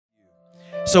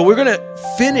So we're going to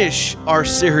finish our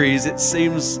series. It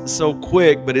seems so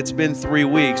quick, but it's been 3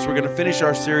 weeks. We're going to finish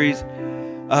our series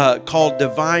called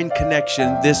Divine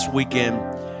Connection this weekend.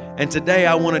 And today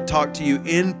I want to talk to you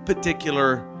in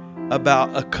particular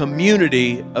about a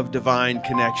community of divine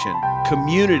connection.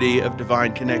 Community of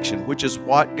divine connection, which is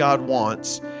what God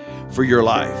wants for your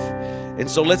life. And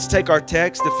so let's take our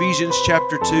text, Ephesians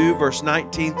chapter 2, verse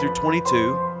 19 through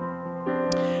 22.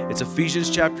 It's Ephesians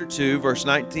chapter 2, verse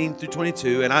 19 through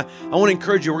 22. And I want to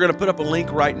encourage you, we're going to put up a link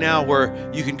right now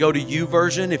where you can go to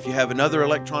YouVersion if you have another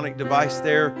electronic device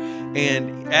there.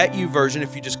 And at YouVersion,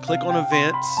 if you just click on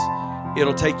events,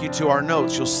 it'll take you to our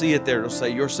notes. You'll see it there. It'll say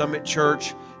Your Summit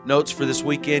Church notes for this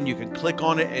weekend. You can click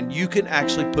on it and you can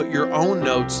actually put your own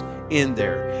notes in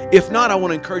there. If not, I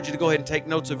want to encourage you to go ahead and take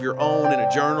notes of your own in a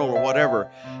journal or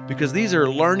whatever, because these are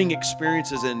learning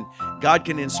experiences and God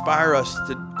can inspire us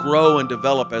to grow and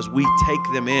develop as we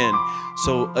take them in.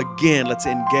 So again, let's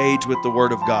engage with the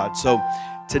Word of God. So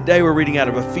today we're reading out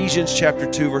of Ephesians chapter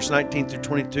 2, verse 19 through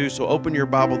 22. So open your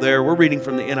Bible there. We're reading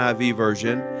from the NIV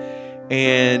version.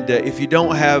 And if you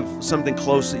don't have something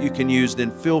close that you can use,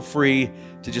 then feel free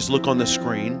to just look on the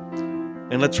screen.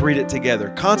 And let's read it together.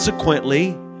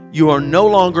 Consequently, you are no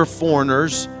longer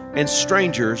foreigners and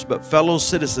strangers, but fellow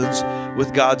citizens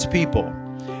with God's people,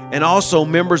 and also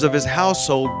members of His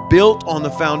household, built on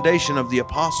the foundation of the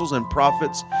apostles and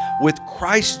prophets, with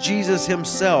Christ Jesus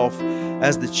Himself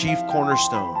as the chief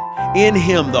cornerstone. In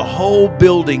Him, the whole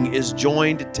building is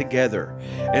joined together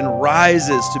and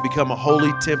rises to become a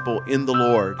holy temple in the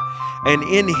Lord. And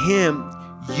in Him,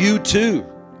 you too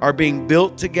are being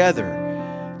built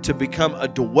together to become a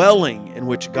dwelling in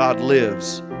which God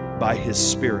lives by His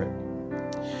Spirit.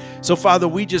 So, Father,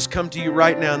 we just come to you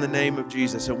right now in the name of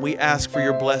Jesus, and we ask for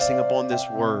your blessing upon this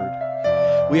word.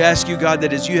 We ask you, God,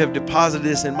 that as you have deposited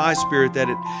this in my spirit, that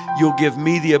you'll give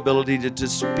me the ability to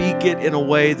speak it in a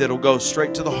way that'll go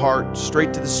straight to the heart,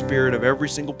 straight to the spirit of every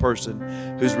single person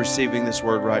who's receiving this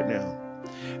word right now.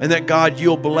 And that, God,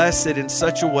 you'll bless it in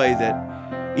such a way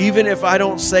that even if I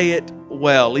don't say it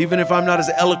well, even if I'm not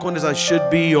as eloquent as I should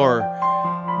be, or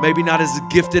maybe not as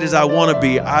gifted as I want to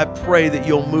be, I pray that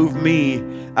you'll move me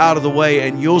out of the way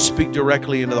and you'll speak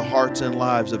directly into the hearts and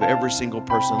lives of every single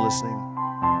person listening.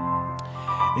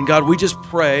 And God, we just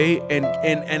pray and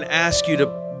ask you to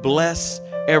bless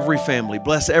every family,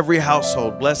 bless every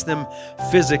household, bless them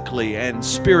physically and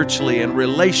spiritually and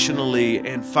relationally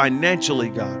and financially,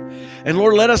 God. And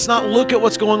Lord, let us not look at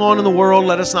what's going on in the world.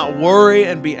 Let us not worry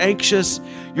and be anxious.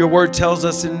 Your word tells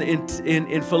us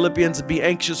in Philippians, be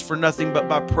anxious for nothing, but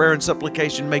by prayer and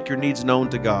supplication, make your needs known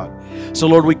to God. So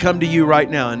Lord, we come to you right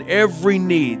now, and every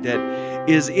need that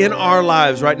is in our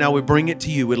lives right now, we bring it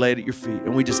to you. We lay it at your feet,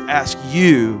 and we just ask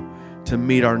you to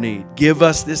meet our need. Give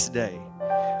us this day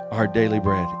our daily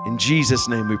bread. In Jesus'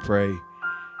 name we pray.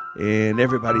 And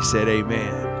everybody said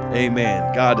amen.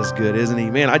 Amen. God is good, isn't He?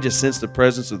 Man, I just sense the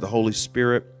presence of the Holy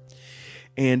Spirit.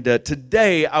 And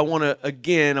today I want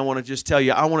to just tell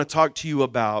you, I want to talk to you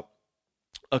about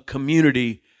a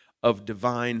community of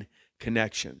divine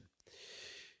connection.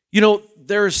 You know,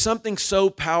 there is something so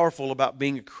powerful about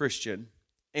being a Christian,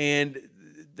 and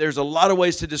there's a lot of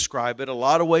ways to describe it, a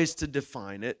lot of ways to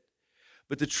define it.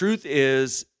 But the truth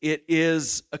is, it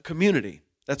is a community.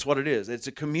 That's what it is. It's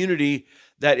a community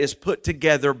that is put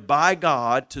together by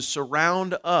God to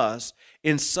surround us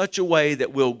in such a way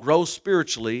that we'll grow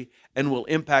spiritually and will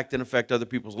impact and affect other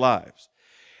people's lives.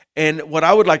 And what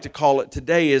I would like to call it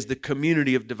today is the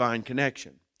community of divine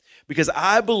connection. Because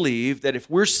I believe that if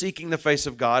we're seeking the face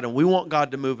of God and we want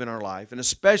God to move in our life, and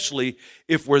especially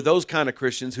if we're those kind of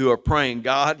Christians who are praying,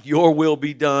 God, your will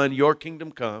be done, your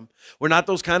kingdom come. We're not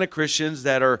those kind of Christians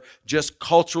that are just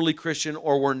culturally Christian,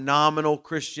 or we're nominal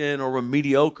Christian, or we're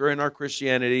mediocre in our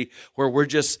Christianity, where we're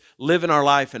just living our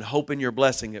life and hoping you're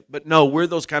blessing it. But no, we're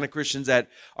those kind of Christians that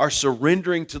are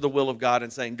surrendering to the will of God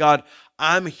and saying, God,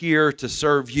 I'm here to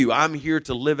serve you. I'm here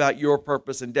to live out your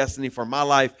purpose and destiny for my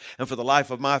life and for the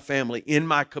life of my family, in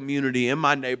my community, in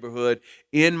my neighborhood,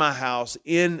 in my house,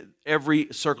 in every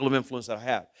circle of influence that I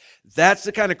have. That's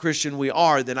the kind of Christian we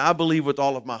are. Then I believe with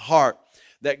all of my heart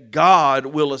that God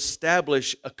will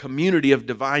establish a community of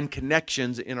divine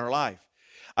connections in our life.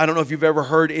 I don't know if you've ever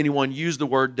heard anyone use the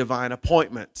word divine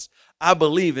appointments. I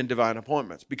believe in divine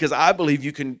appointments because I believe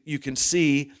you can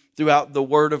see throughout the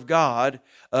Word of God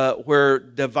where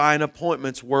divine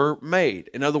appointments were made.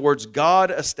 In other words,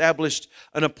 God established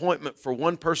an appointment for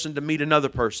one person to meet another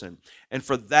person, and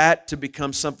for that to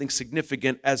become something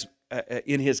significant as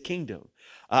in His kingdom.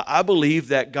 I believe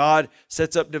that God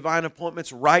sets up divine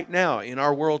appointments right now in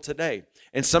our world today.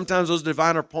 And sometimes those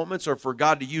divine appointments are for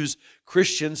God to use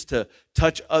Christians to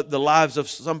touch the lives of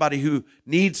somebody who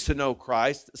needs to know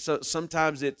Christ. So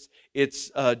sometimes it's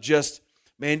just,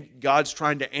 man, God's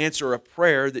trying to answer a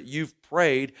prayer that you've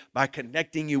prayed by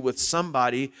connecting you with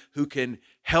somebody who can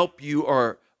help you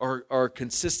or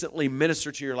consistently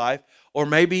minister to your life. Or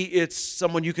maybe it's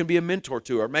someone you can be a mentor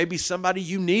to, or maybe somebody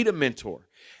you need a mentor.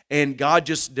 And God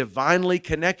just divinely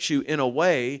connects you in a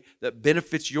way that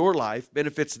benefits your life,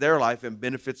 benefits their life, and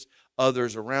benefits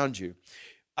others around you.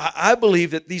 I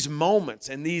believe that these moments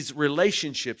and these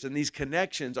relationships and these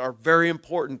connections are very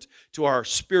important to our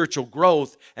spiritual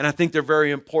growth, and I think they're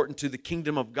very important to the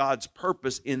kingdom of God's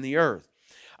purpose in the earth.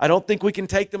 I don't think we can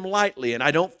take them lightly, and I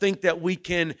don't think that we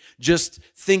can just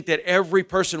think that every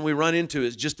person we run into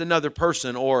is just another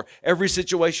person, or every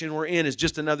situation we're in is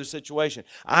just another situation.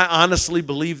 I honestly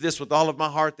believe this with all of my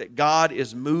heart, that God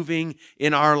is moving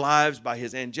in our lives by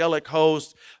His angelic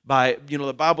host, by,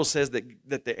 the Bible says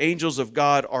that the angels of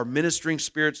God are ministering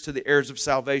spirits to the heirs of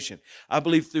salvation. I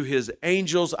believe through His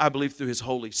angels, I believe through His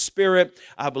Holy Spirit,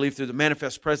 I believe through the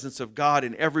manifest presence of God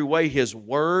in every way, His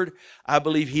Word. I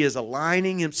believe He is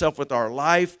aligning Himself with our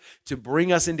life to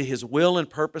bring us into His will and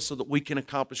purpose so that we can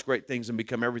accomplish great things and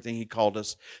become everything He called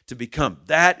us to become.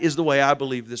 That is the way I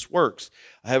believe this works.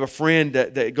 I have a friend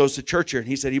that goes to church here, and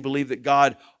he said he believed that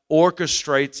God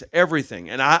orchestrates everything.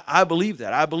 And I believe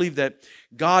that. I believe that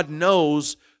God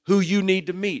knows who you need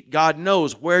to meet. God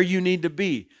knows where you need to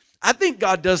be. I think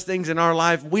God does things in our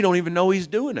life we don't even know He's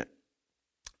doing it.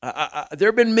 There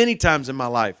have been many times in my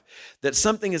life that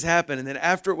something has happened, and then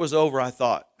after it was over, I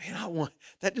thought, man,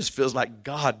 that just feels like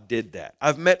God did that.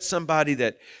 I've met somebody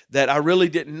that I really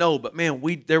didn't know, but man,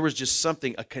 there was just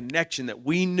something, a connection that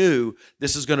we knew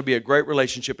this is going to be a great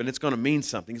relationship, and it's going to mean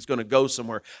something. It's going to go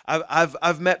somewhere.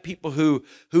 I've met people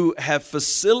who have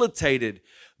facilitated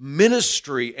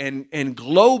ministry and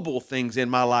global things in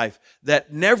my life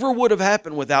that never would have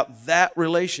happened without that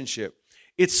relationship.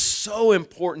 It's so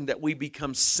important that we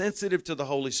become sensitive to the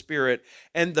Holy Spirit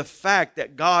and the fact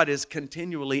that God is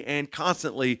continually and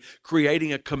constantly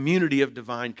creating a community of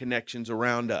divine connections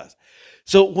around us.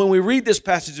 So when we read this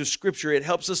passage of Scripture, it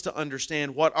helps us to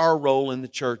understand what our role in the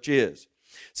church is.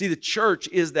 See, the church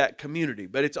is that community,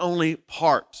 but it's only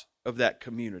part of that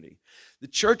community. The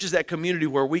church is that community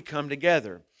where we come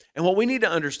together. And what we need to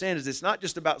understand is it's not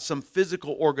just about some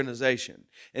physical organization,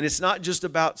 and it's not just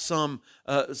about some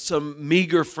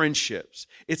meager friendships.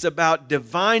 It's about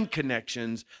divine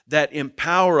connections that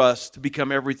empower us to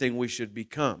become everything we should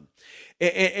become.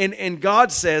 And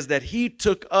God says that He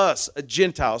took us,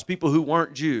 Gentiles, people who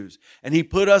weren't Jews, and He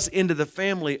put us into the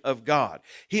family of God.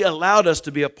 He allowed us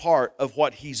to be a part of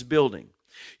what He's building.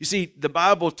 You see, the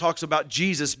Bible talks about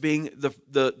Jesus being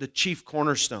the chief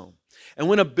cornerstone. And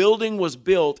when a building was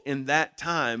built in that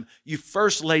time, you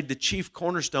first laid the chief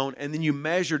cornerstone and then you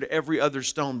measured every other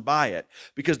stone by it,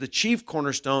 because the chief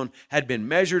cornerstone had been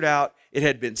measured out, it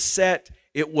had been set,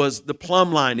 it was the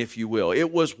plumb line, if you will.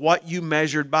 It was what you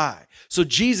measured by. So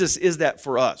Jesus is that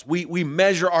for us. We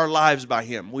measure our lives by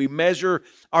Him. We measure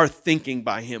our thinking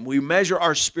by Him. We measure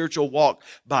our spiritual walk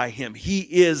by Him. He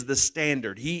is the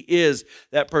standard. He is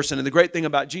that person. And the great thing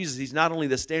about Jesus, He's not only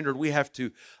the standard we have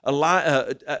to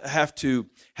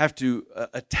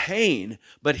attain,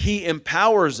 but He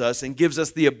empowers us and gives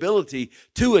us the ability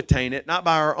to attain it, not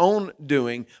by our own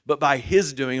doing, but by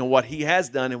His doing and what He has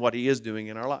done and what He is doing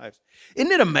in our lives.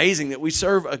 Isn't it amazing that we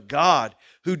serve a God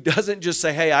who doesn't just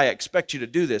say, hey, I expect you to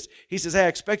do this. He says, hey, I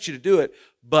expect you to do it,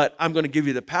 but I'm going to give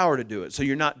you the power to do it, so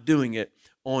you're not doing it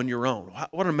on your own.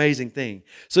 What an amazing thing.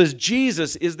 So as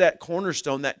Jesus is that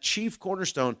cornerstone, that chief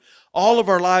cornerstone, all of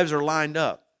our lives are lined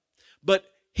up. But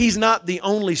He's not the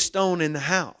only stone in the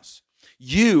house.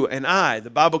 You and I, the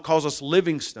Bible calls us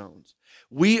living stones.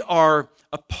 We are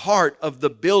a part of the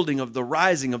building, of the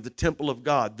rising of the temple of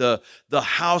God, the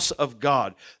house of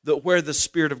God, where the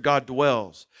Spirit of God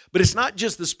dwells. But it's not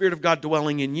just the Spirit of God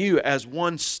dwelling in you as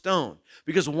one stone,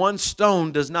 because one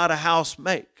stone does not a house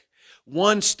make.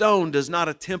 One stone does not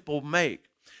a temple make.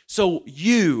 So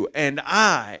you and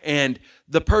I and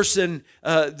the person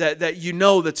that you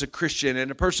know that's a Christian,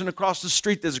 and a person across the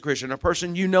street that's a Christian, a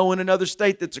person you know in another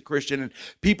state that's a Christian, and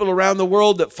people around the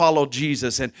world that follow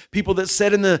Jesus, and people that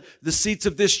sit in the seats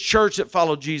of this church that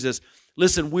follow Jesus.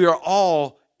 Listen, we are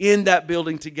all in that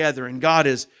building together, and God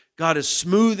is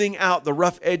smoothing out the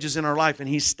rough edges in our life, and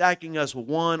He's stacking us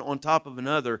one on top of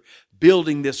another,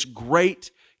 building this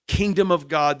great kingdom of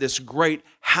God, this great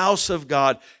house of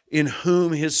God in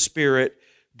whom His Spirit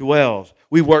dwells.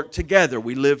 We work together,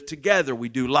 we live together, we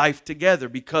do life together,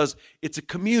 because it's a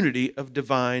community of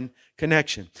divine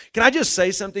connection. Can I just say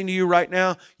something to you right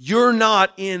now? You're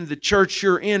not in the church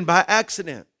you're in by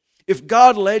accident. If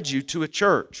God led you to a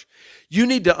church, you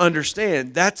need to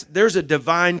understand there's a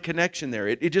divine connection there.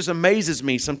 It just amazes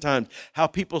me sometimes how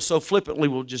people so flippantly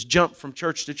will just jump from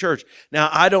church to church.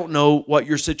 Now, I don't know what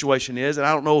your situation is, and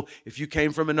I don't know if you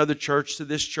came from another church to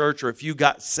this church, or if you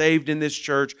got saved in this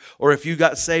church, or if you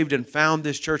got saved and found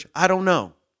this church. I don't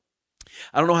know.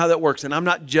 I don't know how that works, and I'm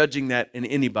not judging that in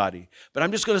anybody. But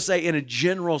I'm just going to say, in a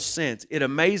general sense, it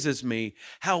amazes me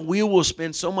how we will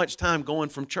spend so much time going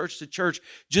from church to church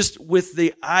just with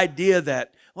the idea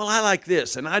that, well, I like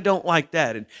this and I don't like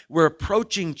that. And we're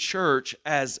approaching church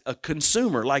as a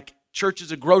consumer, like church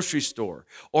is a grocery store,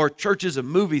 or church is a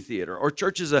movie theater, or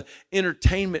church is an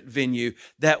entertainment venue,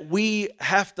 that we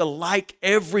have to like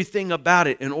everything about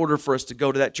it in order for us to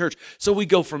go to that church. So we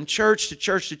go from church to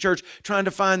church to church, trying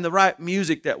to find the right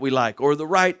music that we like, or the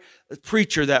right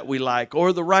preacher that we like,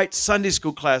 or the right Sunday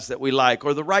school class that we like,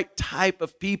 or the right type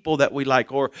of people that we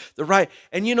like, or the right,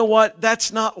 and you know what?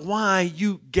 That's not why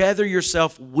you gather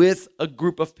yourself with a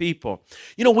group of people.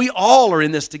 You know, we all are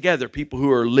in this together, people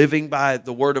who are living by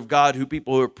the Word of God,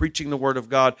 people who are preaching the Word of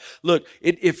God. Look,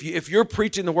 if you're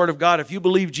preaching the Word of God, if you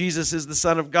believe Jesus is the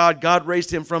Son of God, God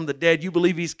raised Him from the dead, you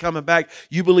believe He's coming back,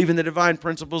 you believe in the divine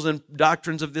principles and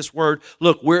doctrines of this Word,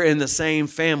 look, we're in the same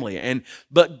family.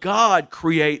 But God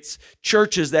creates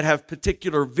churches that have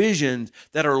particular visions,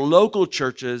 that are local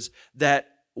churches that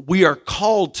we are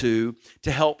called to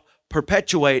help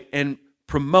perpetuate and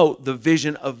promote the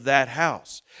vision of that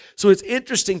house. So it's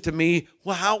interesting to me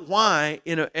why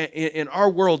in our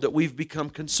world that we've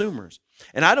become consumers.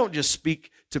 And I don't just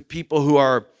speak to people who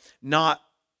are not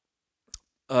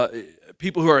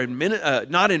people who are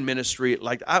not in ministry.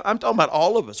 Like I'm talking about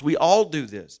all of us. We all do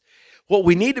this. What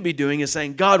we need to be doing is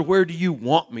saying, God, where do you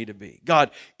want me to be?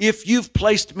 God, if you've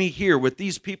placed me here with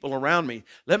these people around me,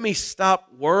 let me stop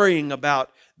worrying about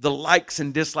the likes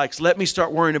and dislikes. Let me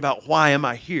start worrying about, why am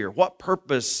I here? What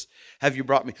purpose have you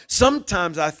brought me?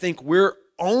 Sometimes I think we're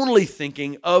only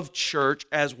thinking of church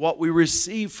as what we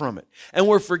receive from it. And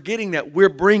we're forgetting that we're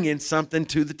bringing something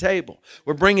to the table.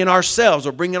 We're bringing ourselves,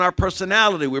 we're bringing our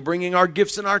personality, we're bringing our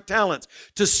gifts and our talents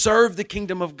to serve the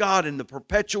kingdom of God in the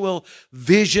perpetual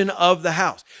vision of the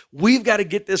house. We've got to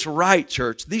get this right,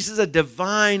 church. This is a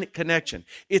divine connection.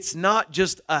 It's not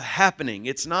just a happening.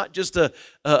 It's not just a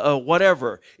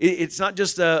whatever. It's not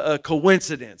just a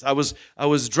coincidence. I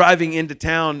was driving into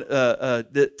town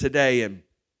today,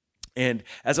 and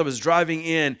as I was driving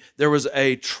in, there was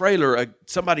a trailer,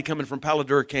 somebody coming from Palo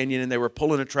Duro Canyon, and they were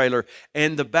pulling a trailer.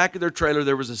 And the back of their trailer,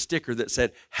 there was a sticker that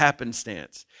said,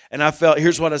 happenstance. And I felt,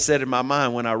 here's what I said in my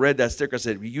mind when I read that sticker. I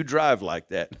said, you drive like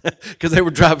that. Because they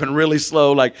were driving really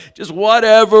slow, like just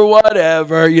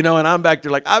whatever, you know. And I'm back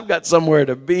there like, I've got somewhere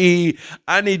to be.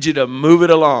 I need you to move it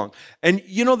along. And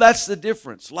you know, that's the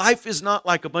difference. Life is not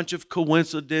like a bunch of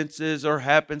coincidences or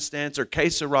happenstance or que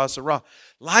sera, sera.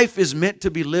 Life is meant to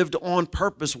be lived on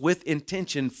purpose with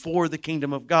intention for the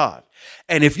kingdom of God.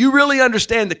 And if you really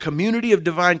understand the community of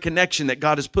divine connection that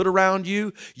God has put around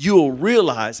you, you'll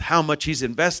realize how much He's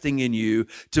investing in you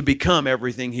to become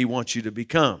everything He wants you to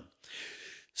become.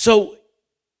 So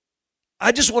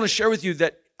I just want to share with you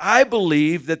that I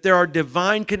believe that there are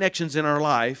divine connections in our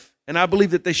life, and I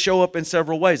believe that they show up in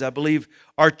several ways. I believe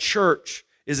our church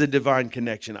is a divine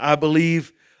connection. I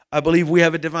believe we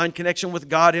have a divine connection with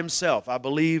God Himself. I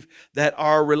believe that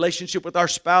our relationship with our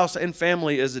spouse and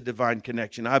family is a divine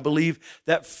connection. I believe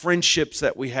that friendships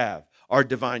that we have are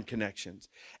divine connections.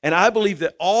 And I believe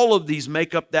that all of these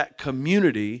make up that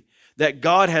community that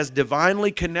God has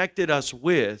divinely connected us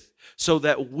with so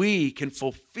that we can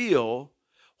fulfill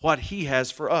what He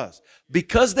has for us.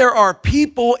 Because there are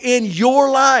people in your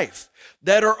life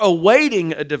that are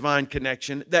awaiting a divine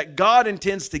connection that God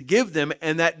intends to give them,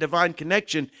 and that divine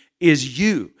connection is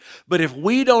you. But if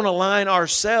we don't align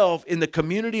ourselves in the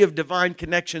community of divine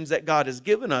connections that God has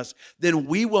given us, then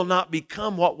we will not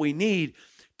become what we need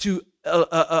to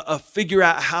figure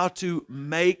out how to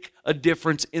make a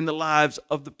difference in the lives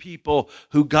of the people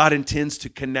who God intends to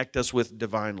connect us with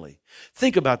divinely.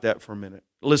 Think about that for a minute.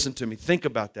 Listen to me. Think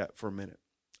about that for a minute.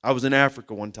 I was in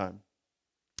Africa one time,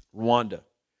 Rwanda.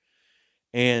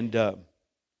 And,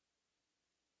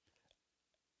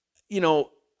 you know,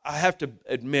 I have to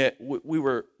admit, we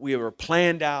were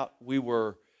planned out. We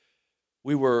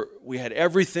had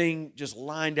everything just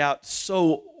lined out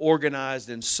so organized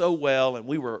and so well, and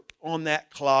we were on that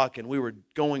clock, and we were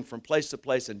going from place to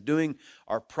place and doing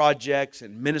our projects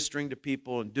and ministering to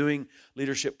people and doing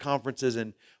leadership conferences.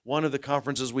 And one of the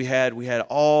conferences we had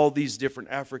all these different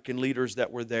African leaders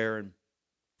that were there, and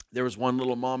there was one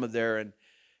little mama there, and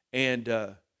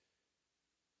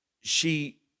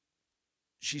she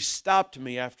stopped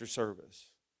me after service.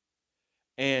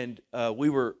 And we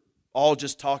were all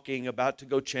just talking, about to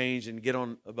go change and get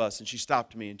on a bus. And she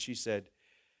stopped me and she said,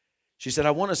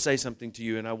 I want to say something to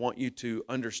you, and I want you to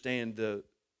understand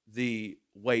the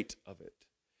weight of it.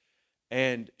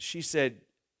 And she said,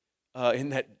 in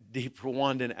that deep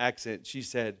Rwandan accent, she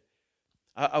said,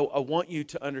 I want you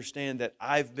to understand that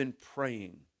I've been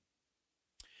praying.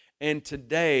 And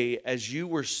today, as you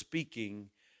were speaking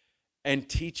and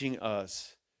teaching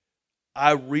us,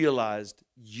 I realized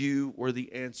you were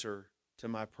the answer to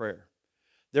my prayer.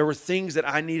 There were things that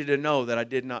I needed to know that I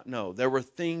did not know. There were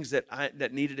things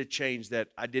that needed to change that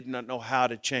I did not know how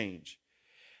to change.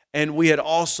 And we had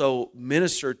also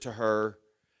ministered to her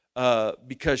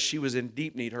because she was in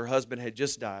deep need. Her husband had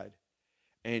just died,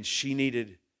 and she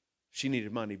needed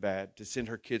money bad to send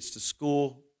her kids to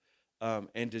school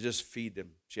and to just feed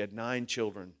them. She had 9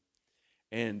 children,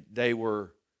 and they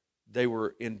were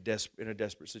in a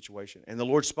desperate situation. And the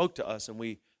Lord spoke to us, and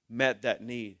we met that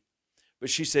need. But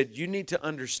she said, you need to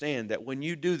understand that when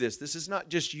you do this, this is not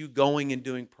just you going and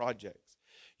doing projects.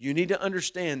 You need to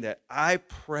understand that I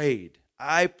prayed,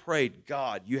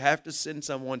 God, you have to send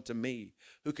someone to me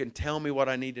who can tell me what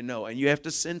I need to know. And you have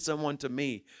to send someone to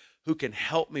me who can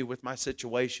help me with my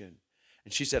situation.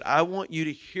 And she said, I want you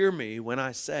to hear me when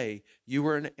I say you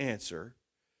were an answer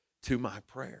to my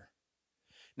prayer.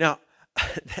 Now,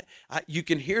 you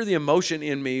can hear the emotion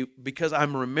in me because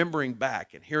I'm remembering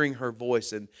back and hearing her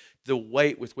voice and the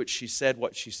weight with which she said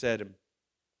what she said. And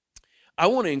I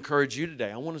want to encourage you today.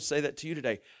 I want to say that to you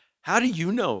today. How do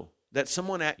you know that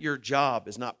someone at your job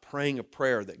is not praying a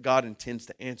prayer that God intends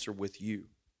to answer with you?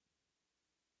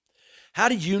 How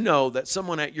do you know that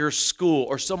someone at your school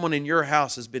or someone in your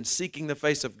house has been seeking the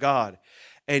face of God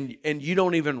and you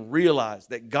don't even realize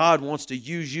that God wants to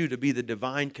use you to be the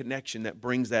divine connection that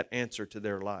brings that answer to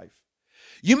their life?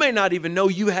 You may not even know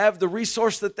you have the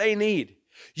resource that they need.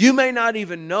 You may not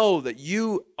even know that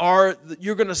you're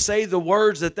going to say the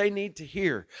words that they need to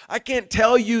hear. I can't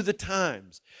tell you the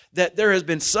times that there has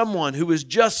been someone who is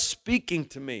just speaking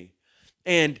to me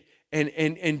and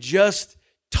just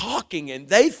talking, and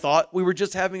they thought we were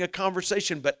just having a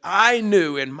conversation, but I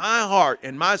knew in my heart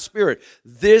and my spirit,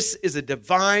 this is a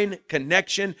divine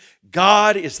connection.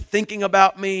 God is thinking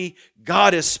about me.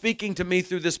 God is speaking to me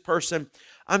through this person.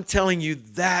 I'm telling you,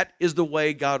 that is the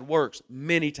way God works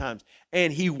many times.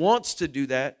 And He wants to do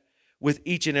that with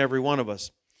each and every one of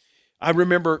us. I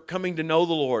remember coming to know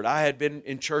the Lord. I had been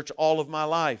in church all of my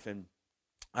life, and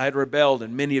I had rebelled,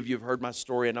 and many of you have heard my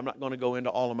story, and I'm not going to go into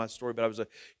all of my story, but I was a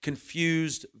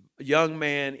confused young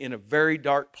man in a very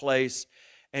dark place,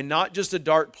 and not just a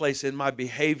dark place in my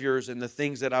behaviors and the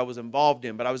things that I was involved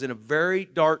in, but I was in a very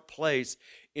dark place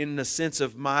in the sense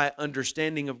of my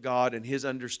understanding of God and His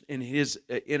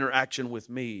interaction with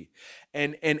me.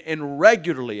 And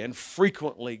regularly and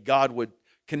frequently, God would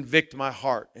convict my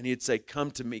heart, and He'd say,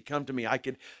 come to me, come to me. I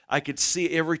could see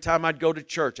every time I'd go to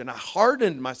church, and I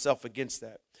hardened myself against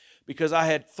that because I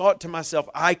had thought to myself,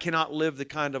 I cannot live the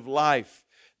kind of life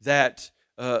that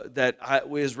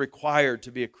is required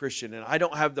to be a Christian, and I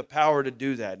don't have the power to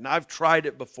do that. And I've tried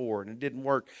it before, and it didn't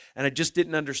work, and I just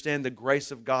didn't understand the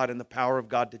grace of God and the power of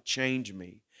God to change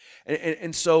me.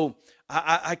 And so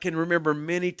I can remember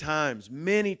many times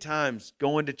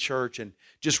going to church and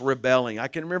just rebelling. I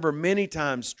can remember many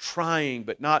times trying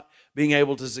but not being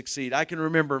able to succeed. I can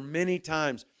remember many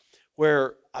times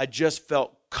where I just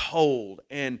felt cold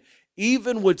and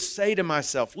even would say to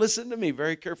myself, listen to me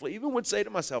very carefully, even would say to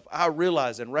myself, I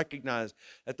realize and recognize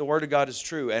that the Word of God is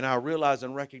true, and I realize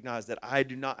and recognize that I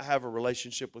do not have a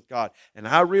relationship with God, and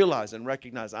I realize and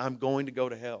recognize I'm going to go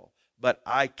to hell, but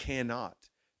I cannot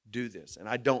do this, and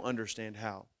I don't understand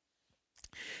how.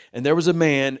 And there was a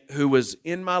man who was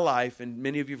in my life, and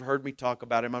many of you have heard me talk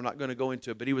about him. I'm not going to go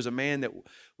into it, but he was a man that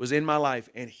was in my life,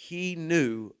 and he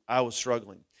knew I was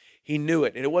struggling. He knew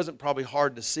it, and it wasn't probably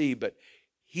hard to see, but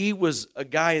he was a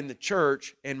guy in the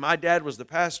church, and my dad was the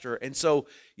pastor. And so,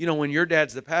 when your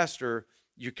dad's the pastor,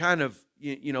 you're kind of,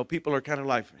 people are kind of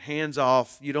like hands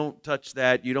off. You don't touch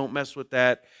that. You don't mess with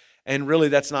that. And really,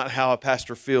 that's not how a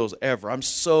pastor feels ever. I'm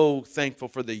so thankful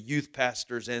for the youth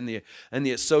pastors and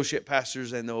the associate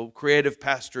pastors and the creative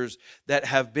pastors that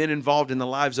have been involved in the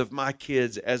lives of my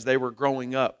kids as they were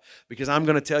growing up. Because I'm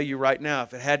going to tell you right now,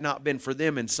 if it had not been for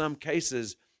them, in some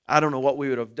cases, I don't know what we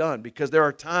would have done, because there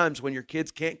are times when your kids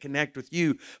can't connect with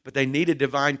you, but they need a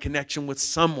divine connection with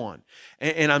someone.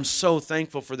 And I'm so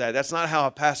thankful for that. That's not how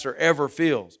a pastor ever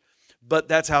feels, but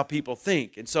that's how people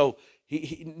think. And so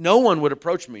No one would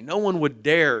approach me. No one would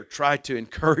dare try to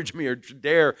encourage me or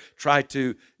dare try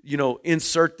to,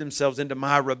 insert themselves into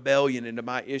my rebellion, into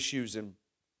my issues.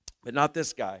 But not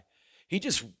this guy. He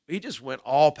just went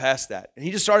all past that. And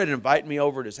he just started inviting me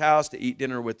over at his house to eat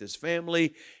dinner with his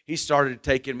family. He started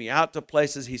taking me out to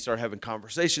places. He started having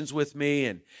conversations with me.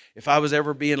 And if I was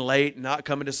ever being late and not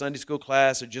coming to Sunday school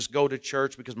class or just go to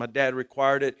church because my dad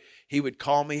required it, he would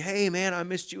call me, "Hey, man, I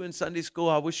missed you in Sunday school.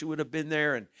 I wish you would have been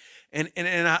there." And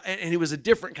he was a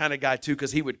different kind of guy, too,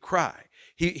 because he would cry.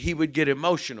 He would get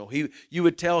emotional. You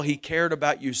would tell he cared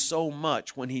about you so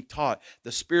much when he taught.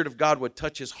 The Spirit of God would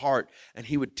touch his heart, and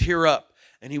he would tear up,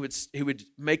 and he would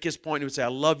make his point. He would say, "I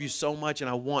love you so much, and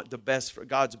I want the best for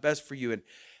God's best for you." And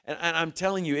I'm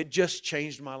telling you, it just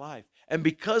changed my life. And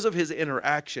because of his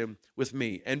interaction with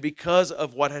me, and because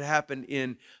of what had happened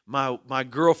in my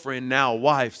girlfriend, now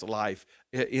wife's life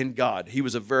in God, he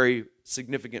was a very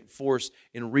significant force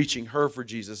in reaching her for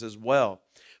Jesus as well.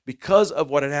 Because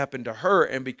of what had happened to her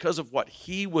and because of what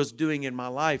he was doing in my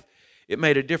life, it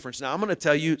made a difference. Now, I'm going to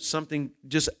tell you something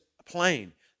just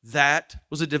plain. That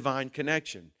was a divine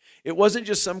connection. It wasn't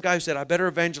just some guy who said, "I better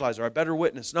evangelize," or "I better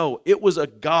witness." No, it was a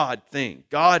God thing.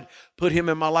 God put him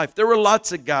in my life. There were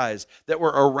lots of guys that were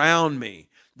around me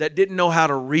that didn't know how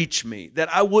to reach me,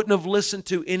 that I wouldn't have listened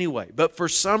to anyway. But for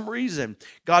some reason,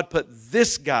 God put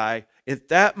this guy at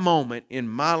that moment in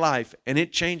my life, and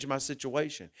it changed my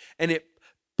situation. And it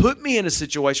put me in a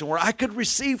situation where I could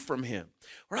receive from him,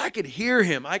 where I could hear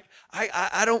him. I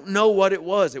don't know what it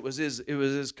was. It was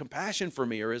his compassion for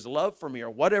me or his love for me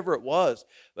or whatever it was.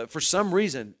 But for some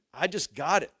reason, I just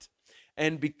got it.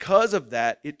 And because of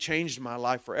that, it changed my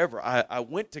life forever. I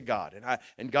went to God,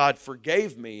 and God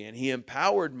forgave me, and he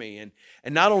empowered me. And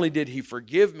not only did he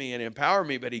forgive me and empower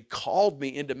me, but he called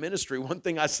me into ministry. One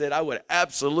thing I said I would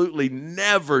absolutely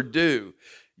never do.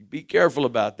 Be careful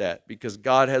about that, because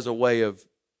God has a way of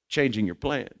changing your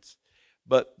plans.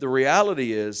 But the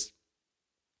reality is,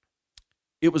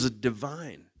 it was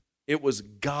it was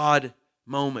God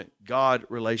moment, God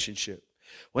relationship.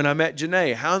 When I met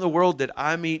Janae, how in the world did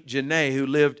I meet Janae, who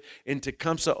lived in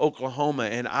Tecumseh, Oklahoma,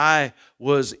 and I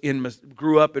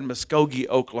grew up in Muskogee,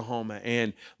 Oklahoma,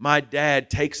 and my dad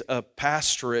takes a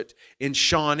pastorate in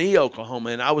Shawnee,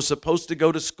 Oklahoma, and I was supposed to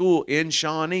go to school in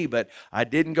Shawnee, but I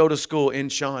didn't go to school in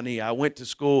Shawnee. I went to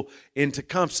school in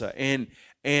Tecumseh, and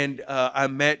I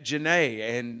met Janae,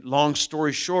 and long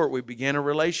story short, we began a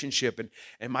relationship,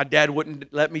 and my dad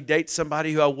wouldn't let me date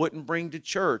somebody who I wouldn't bring to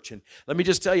church. And let me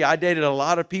just tell you, I dated a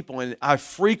lot of people, and I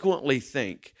frequently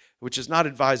think, which is not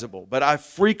advisable, but I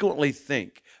frequently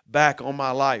think back on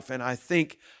my life, and I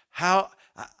think how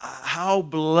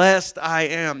blessed I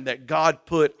am that God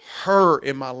put her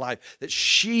in my life, that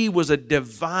she was a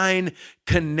divine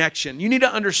connection. You need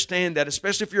to understand that,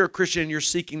 especially if you're a Christian and you're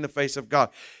seeking the face of God.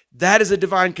 That is a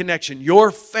divine connection.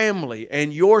 Your family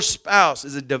and your spouse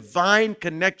is a divine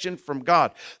connection from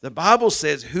God. The Bible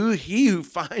says, he who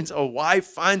finds a wife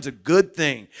finds a good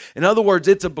thing. In other words,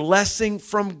 it's a blessing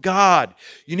from God.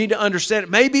 You need to understand it.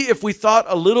 Maybe if we thought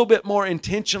a little bit more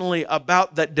intentionally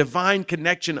about that divine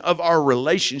connection of our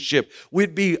relationship,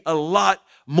 we'd be a lot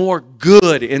more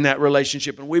good in that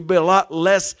relationship, and we'd be a lot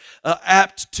less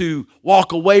apt to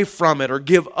walk away from it or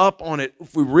give up on it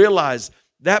if we realize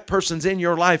that person's in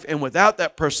your life, and without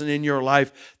that person in your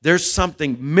life, there's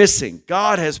something missing.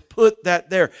 God has put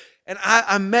that there. And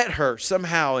I met her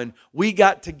somehow, and we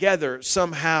got together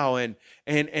somehow,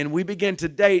 and we began to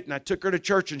date, and I took her to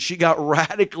church, and she got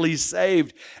radically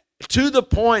saved to the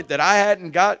point that I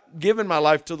hadn't given my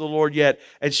life to the Lord yet.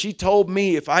 And she told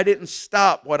me if I didn't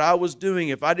stop what I was doing,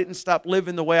 if I didn't stop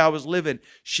living the way I was living,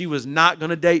 she was not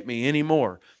going to date me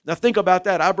anymore. Now think about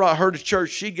that. I brought her to church.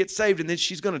 She gets saved, and then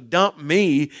she's going to dump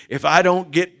me if I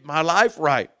don't get my life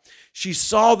right. She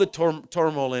saw the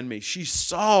turmoil in me. She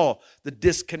saw the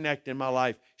disconnect in my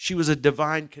life. She was a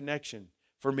divine connection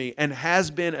for me, and has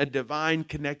been a divine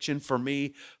connection for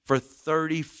me for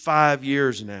 35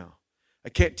 years now. I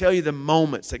can't tell you the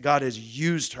moments that God has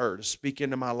used her to speak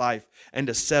into my life and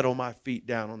to settle my feet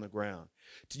down on the ground.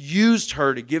 Used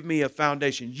her to give me a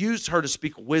foundation. Used her to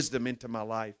speak wisdom into my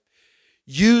life.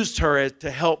 Used her to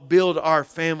help build our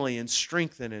family and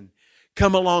strengthen and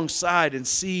come alongside and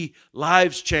see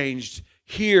lives changed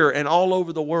here and all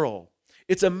over the world.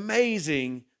 It's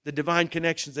amazing the divine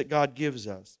connections that God gives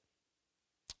us.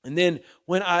 And then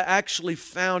when I actually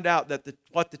found out that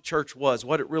what the church was,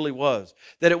 what it really was.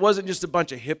 That it wasn't just a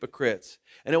bunch of hypocrites.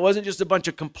 And it wasn't just a bunch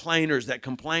of complainers that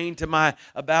complained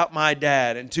about my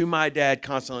dad and to my dad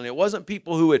constantly. It wasn't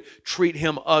people who would treat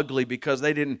him ugly because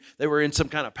they were in some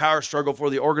kind of power struggle for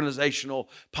the organizational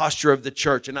posture of the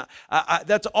church. And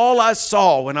that's all I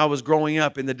saw when I was growing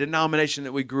up in the denomination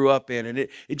that we grew up in. And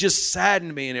it just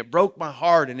saddened me and it broke my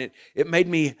heart and it made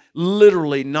me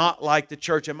literally not like the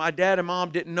church. And my dad and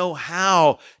mom didn't know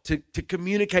how to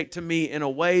communicate to me in a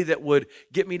way that would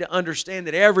get me to understand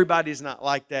that everybody's not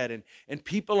like that. And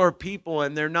people are people,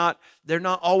 and they're not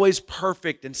always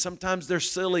perfect, and sometimes they're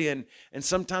silly, and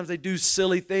sometimes they do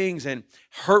silly things and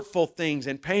hurtful things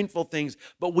and painful things,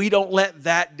 but we don't let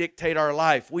that dictate our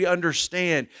life. We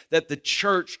understand that the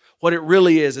church, what it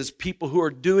really is people who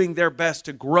are doing their best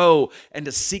to grow and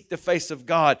to seek the face of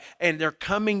God, and they're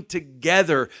coming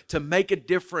together to make a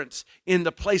difference in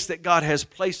the place that God has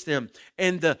placed them.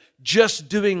 And the just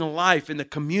doing life in the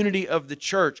community of the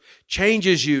church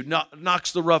changes you,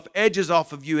 knocks the rough edges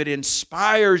off of you. It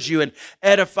inspires you and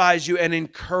edifies you and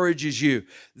encourages you.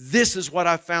 This is what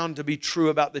I found to be true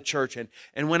about the church.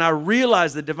 And when I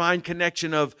realized the divine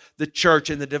connection of the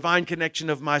church and the divine connection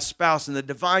of my spouse and the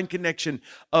divine connection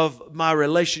of my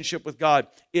relationship with God,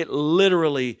 it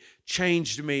literally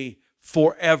changed me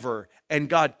forever. And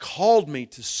God called me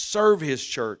to serve His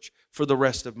church for the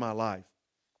rest of my life.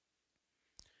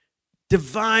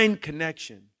 Divine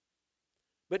connection.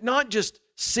 But not just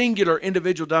singular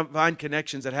individual divine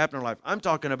connections that happen in our life. I'm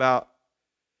talking about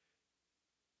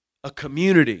a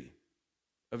community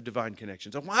of divine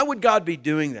connections. And why would God be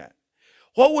doing that?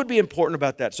 What would be important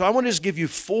about that? So I want to just give you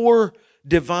 4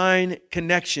 divine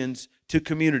connections to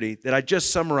community that I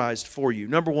just summarized for you.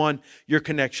 Number 1, your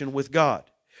connection with God.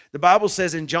 The Bible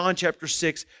says in John chapter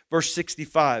 6, verse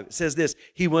 65, it says this,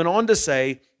 He went on to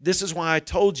say, "This is why I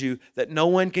told you that no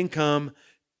one can come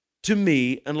to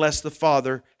me unless the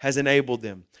Father has enabled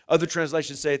them." Other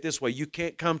translations say it this way, you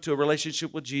can't come to a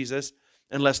relationship with Jesus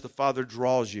unless the Father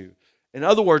draws you. In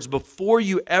other words, before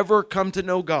you ever come to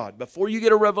know God, before you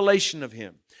get a revelation of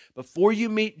Him, before you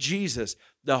meet Jesus,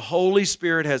 the Holy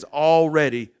Spirit has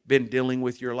already been dealing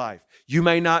with your life. You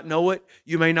may not know it,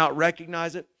 you may not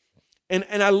recognize it.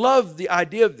 And I love the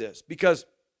idea of this because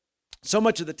so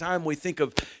much of the time we think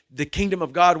of the kingdom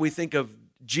of God, we think of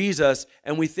Jesus,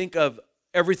 and we think of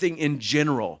everything in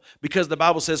general. Because the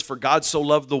Bible says, "For God so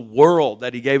loved the world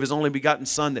that He gave His only begotten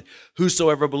Son, that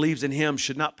whosoever believes in Him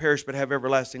should not perish but have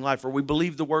everlasting life." Or we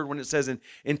believe the word when it says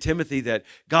in Timothy that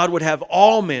God would have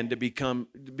all men to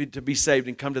be saved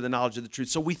and come to the knowledge of the truth.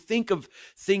 So we think of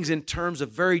things in terms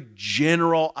of very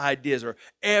general ideas, or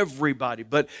everybody.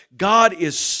 But God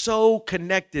is so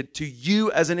connected to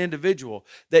you as an individual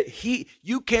that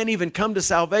you can't even come to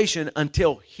salvation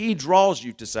until He draws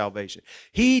you to salvation.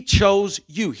 He chose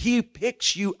you. He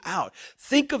picks you out.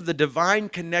 Think of the divine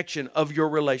connection of your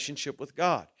relationship with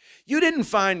God. You didn't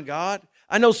find God.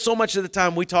 I know so much of the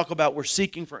time we talk about we're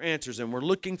seeking for answers and we're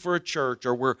looking for a church,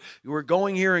 or we're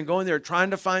going here and going there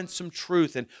trying to find some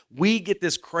truth, and we get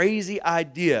this crazy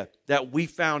idea that we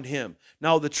found Him.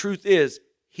 No, the truth is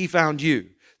He found you.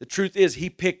 The truth is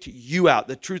He picked you out.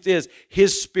 The truth is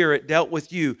His Spirit dealt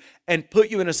with you and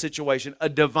put you in a situation, a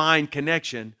divine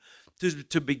connection,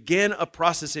 to begin a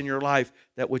process in your life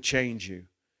that would change you.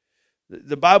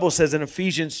 The Bible says in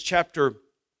Ephesians chapter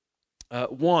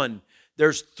 1,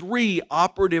 there's 3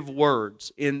 operative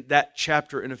words in that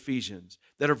chapter in Ephesians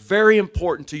that are very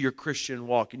important to your Christian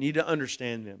walk. You need to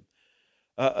understand them.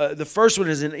 The first one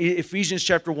is in Ephesians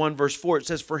chapter 1, verse 4. It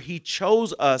says, "For He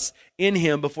chose us in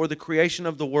Him before the creation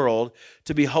of the world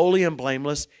to be holy and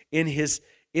blameless in His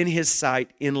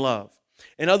sight in love."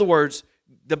 In other words,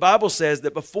 the Bible says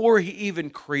that before He even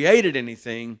created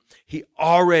anything, He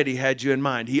already had you in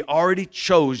mind. He already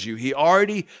chose you. He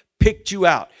already picked you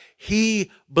out. He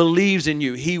believes in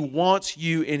you. He wants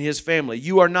you in His family.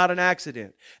 You are not an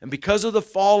accident. And because of the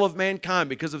fall of mankind,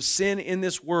 because of sin in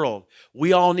this world,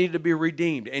 we all need to be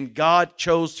redeemed. And God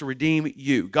chose to redeem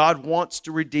you. God wants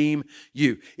to redeem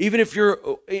you. Even if you're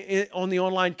on the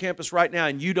online campus right now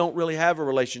and you don't really have a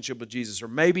relationship with Jesus, or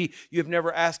maybe you've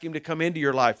never asked Him to come into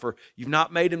your life, or you've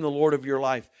not made Him the Lord of your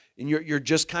life, and you're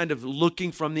just kind of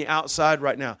looking from the outside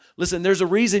right now. Listen, there's a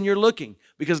reason you're looking,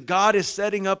 because God is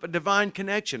setting up a divine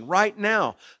connection right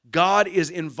now. God is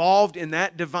involved in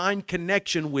that divine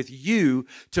connection with you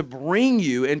to bring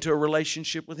you into a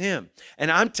relationship with Him. And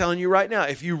I'm telling you right now,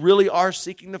 if you really are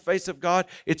seeking the face of God,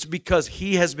 it's because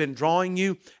He has been drawing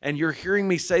you, and you're hearing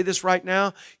me say this right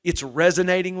now. It's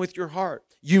resonating with your heart.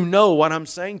 You know what I'm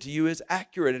saying to you is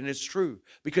accurate and it's true,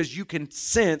 because you can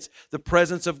sense the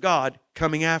presence of God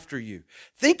coming after you.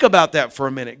 Think about that for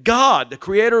a minute. God, the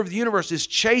creator of the universe, is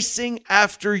chasing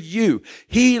after you.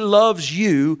 He loves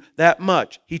you that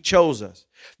much. He chose us.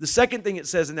 The second thing it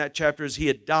says in that chapter is He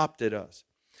adopted us.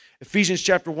 Ephesians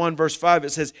chapter 1, verse 5,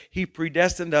 it says, He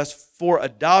predestined us for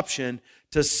adoption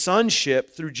to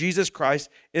sonship through Jesus Christ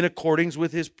in accordance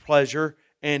with His pleasure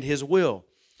and His will.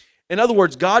 In other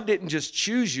words, God didn't just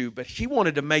choose you, but He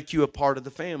wanted to make you a part of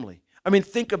the family. I mean,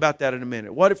 think about that in a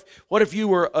minute. What if you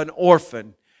were an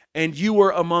orphan and you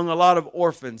were among a lot of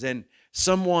orphans and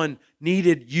someone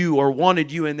needed you or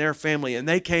wanted you in their family and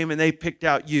they came and they picked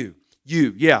out you?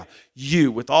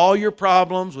 You, with all your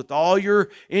problems, with all your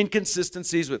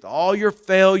inconsistencies, with all your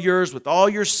failures, with all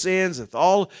your sins, with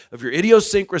all of your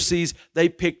idiosyncrasies, they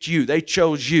picked you. They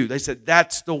chose you. They said,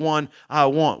 that's the one I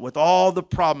want. With all the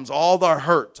problems, all the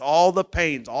hurts, all the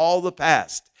pains, all the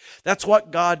past. That's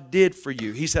what God did for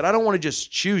you. He said, I don't want to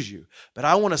just choose you, but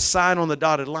I want to sign on the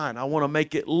dotted line. I want to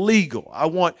make it legal. I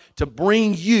want to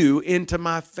bring you into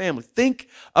my family. Think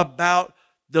about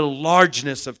the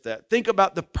largeness of that. Think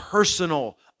about the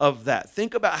personal of that.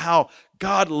 Think about how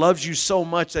God loves you so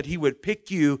much that He would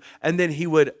pick you and then He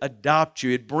would adopt you.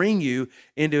 He'd bring you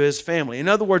into His family. In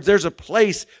other words, there's a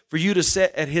place for you to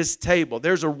sit at His table.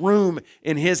 There's a room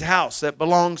in His house that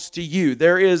belongs to you.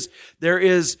 There is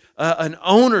an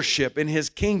ownership in His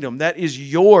kingdom that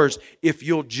is yours if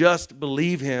you'll just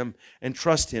believe Him and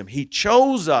trust Him. He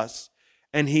chose us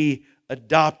and He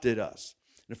adopted us.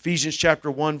 In Ephesians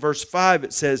chapter 1, verse 5,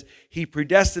 it says, He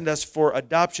predestined us for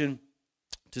adoption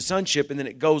to sonship. And then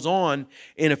it goes on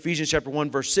in Ephesians chapter 1,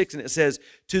 verse 6, and it says,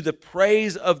 to the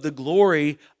praise of the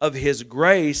glory of His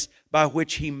grace by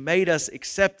which He made us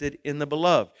accepted in the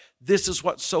beloved. This is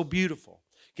what's so beautiful.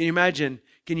 Can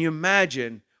you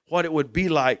imagine what it would be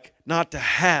like not to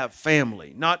have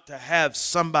family, not to have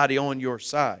somebody on your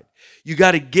side? You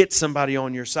got to get somebody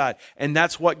on your side. And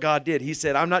that's what God did. He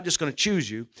said, I'm not just going to choose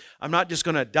you. I'm not just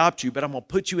going to adopt you, but I'm going to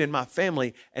put you in my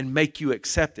family and make you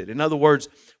accepted. In other words,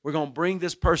 we're going to bring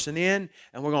this person in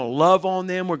and we're going to love on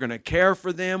them. We're going to care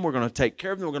for them. We're going to take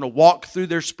care of them. We're going to walk through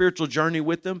their spiritual journey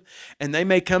with them. And they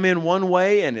may come in one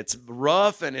way and it's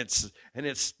rough and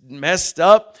it's messed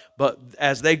up. But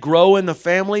as they grow in the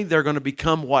family, they're going to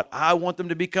become what I want them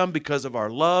to become because of our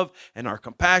love and our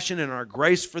compassion and our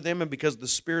grace for them and because of the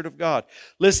Spirit of God.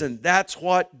 Listen, that's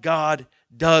what God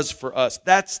does for us.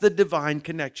 That's the divine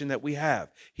connection that we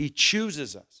have. He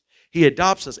chooses us. He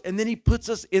adopts us. And then He puts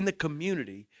us in the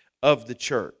community of the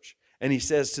church. And He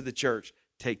says to the church,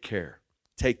 take care.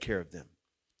 Take care of them.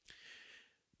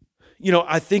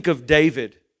 I think of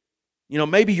David.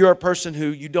 Maybe you're a person who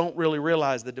you don't really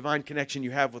realize the divine connection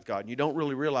you have with God. And you don't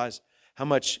really realize how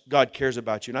much God cares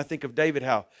about you. And I think of David,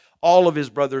 how all of his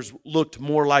brothers looked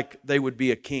more like they would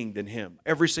be a king than him.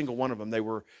 Every single one of them. They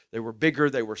were bigger,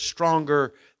 they were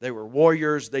stronger, they were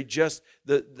warriors.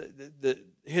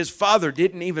 His father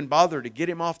didn't even bother to get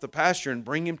him off the pasture and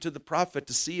bring him to the prophet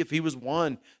to see if he was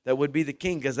one that would be the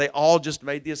king, because they all just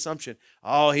made the assumption,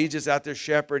 he's just out there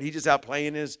shepherd, he's just out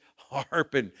playing his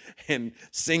harp and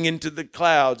singing to the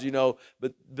clouds,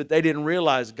 but they didn't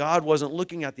realize God wasn't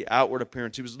looking at the outward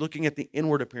appearance. He was looking at the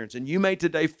inward appearance. And you may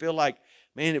today feel like,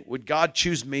 man, would God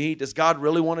choose me? Does God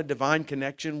really want a divine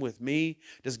connection with me?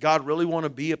 Does God really want to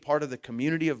be a part of the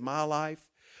community of my life?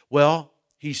 Well,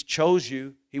 He's chose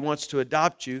you. He wants to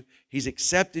adopt you. He's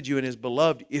accepted you in His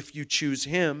beloved if you choose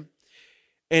Him.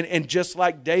 And just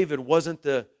like David wasn't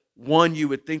the one you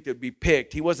would think that would be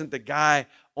picked. He wasn't the guy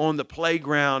on the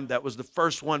playground that was the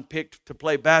first one picked to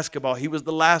play basketball. He was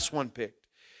the last one picked.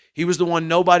 He was the one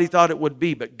nobody thought it would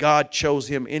be, but God chose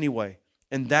him anyway.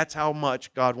 And that's how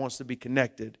much God wants to be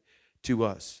connected to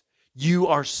us. You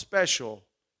are special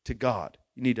to God.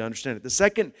 You need to understand it. The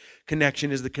second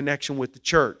connection is the connection with the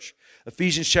church.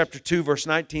 Ephesians chapter 2, verse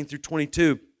 19 through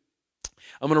 22.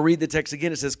 I'm going to read the text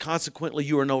again. It says, consequently,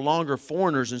 you are no longer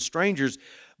foreigners and strangers,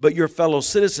 but you're fellow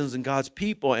citizens in God's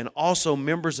people and also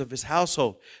members of His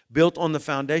household, built on the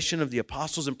foundation of the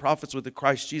apostles and prophets with the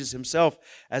Christ Jesus Himself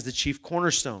as the chief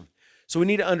cornerstone. So we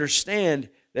need to understand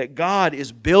that God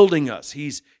is building us.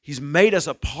 He's made us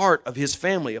a part of His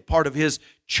family, a part of His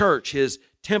church, His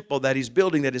temple that He's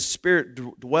building, that His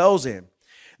Spirit dwells in. And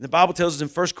the Bible tells us in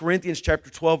 1 Corinthians chapter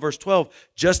 12, verse 12,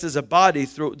 just as a body,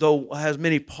 though it has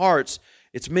many parts,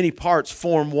 its many parts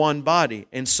form one body,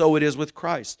 and so it is with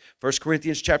Christ. 1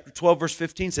 Corinthians chapter 12, verse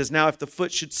 15 says, now if the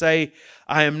foot should say,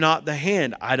 I am not the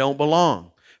hand, I don't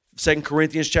belong. 2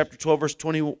 Corinthians chapter 12, verse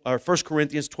 20, or 1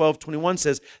 Corinthians 12, 21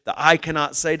 says, the eye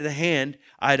cannot say to the hand,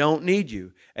 I don't need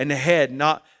you. And the head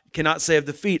cannot say of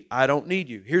the feet, I don't need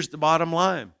you. Here's the bottom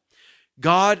line.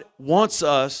 God wants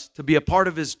us to be a part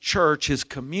of His church, His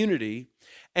community,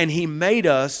 And He made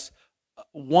us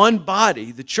one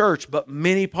body, the church, but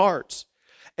many parts.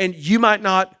 And you might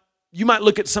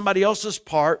look at somebody else's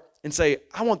part and say,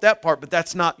 I want that part, but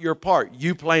that's not your part.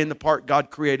 You playing the part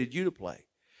God created you to play.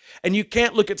 And you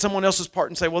can't look at someone else's part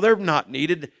and say, well, they're not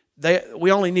needed.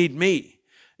 We only need me.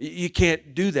 You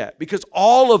can't do that because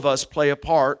all of us play a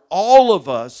part. All of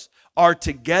us are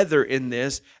together in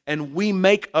this, and we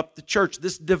make up the church.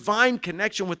 This divine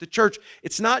connection with the church,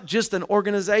 it's not just an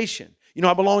organization. You know,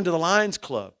 I belong to the Lions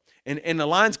Club, and the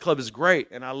Lions Club is great,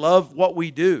 and I love what we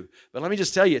do. But let me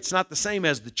just tell you, it's not the same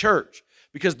as the church,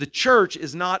 because the church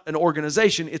is not an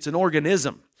organization, it's an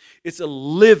organism. It's a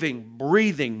living,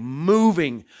 breathing,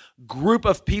 moving group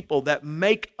of people that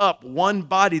make up one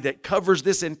body that covers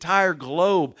this entire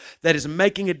globe, that is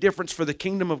making a difference for the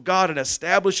kingdom of God and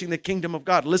establishing the kingdom of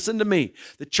God. Listen to me.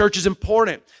 The church is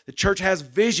important. The church has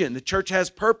vision. The church has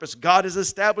purpose. God has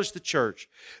established the church.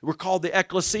 We're called the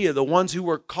ecclesia, the ones who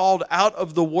were called out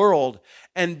of the world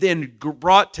and then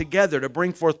brought together to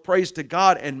bring forth praise to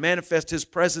God and manifest His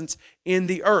presence in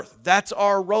the earth. That's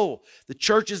our role. The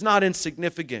church is not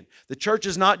insignificant. The church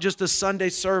is not just a Sunday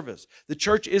service. The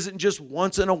church isn't just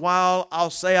once in a while I'll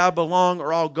say I belong,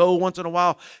 or I'll go once in a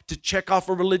while to check off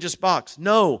a religious box.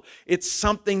 No, it's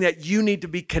something that you need to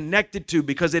be connected to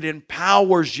because it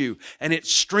empowers you and it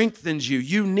strengthens you.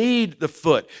 You need the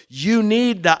foot. You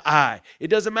need the eye. It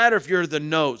doesn't matter if you're the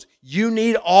nose. You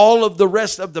need all of the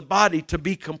rest of the body to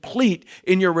be complete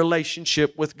in your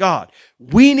relationship with God.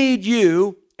 We need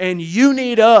you and you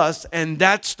need us, and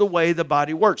that's the way the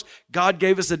body works. God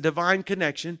gave us a divine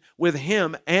connection with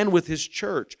Him and with His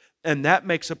church, and that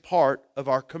makes a part of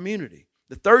our community.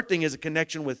 The third thing is a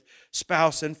connection with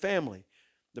spouse and family.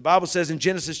 The Bible says in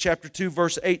Genesis chapter 2,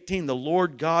 verse 18, the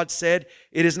Lord God said,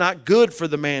 "It is not good for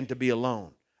the man to be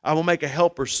alone. I will make a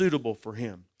helper suitable for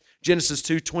him." Genesis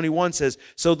 2:21 says,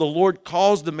 "So the Lord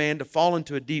caused the man to fall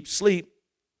into a deep sleep,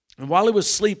 and while he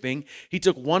was sleeping, He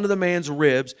took one of the man's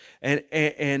ribs and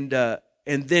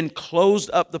then closed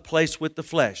up the place with the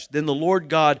flesh. Then the Lord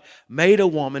God made a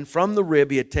woman from the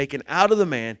rib He had taken out of the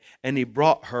man, and He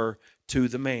brought her to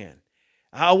the man."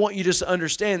 I want you just to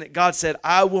understand that God said,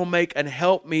 I will make an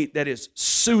helpmeet that is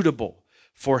suitable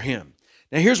for him.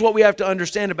 Now here's what we have to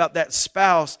understand about that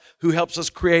spouse who helps us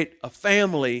create a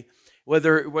family.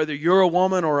 Whether you're a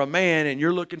woman or a man and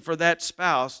you're looking for that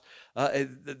spouse,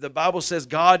 the Bible says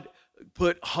God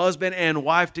put husband and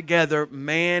wife together,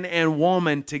 man and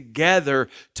woman together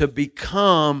to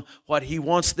become what He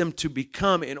wants them to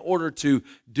become in order to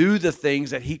do the things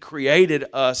that He created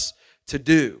us to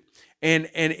do. And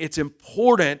it's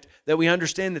important that we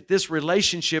understand that this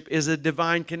relationship is a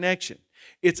divine connection.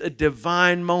 It's a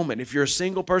divine moment. If you're a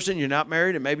single person, you're not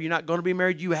married, and maybe you're not going to be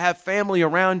married, you have family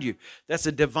around you. That's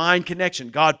a divine connection.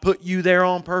 God put you there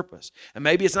on purpose. And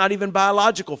maybe it's not even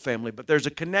biological family, but there's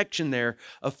a connection there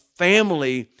of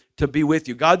family to be with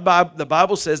you. The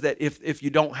Bible says that if you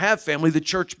don't have family, the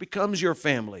church becomes your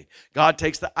family. God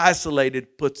takes the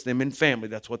isolated, puts them in family.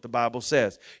 That's what the Bible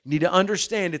says. You need to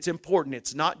understand it's important.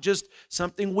 It's not just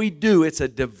something we do. It's a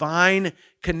divine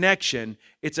connection.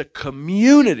 It's a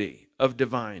community of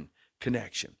divine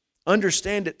connection.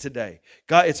 Understand it today.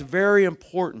 God, it's very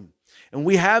important. And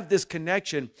we have this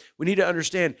connection. We need to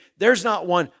understand there's not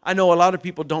one. I know a lot of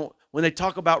people don't, when they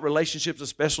talk about relationships,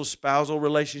 especially spousal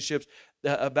relationships,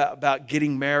 about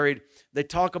getting married, they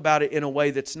talk about it in a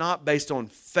way that's not based on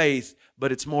faith,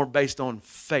 but it's more based on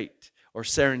fate or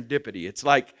serendipity. It's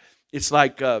like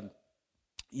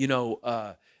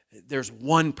there's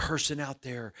one person out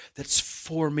there that's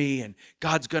for me, and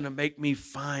God's going to make me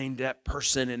find that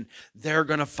person, and they're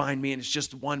going to find me, and it's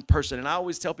just one person. And I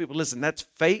always tell people, listen, that's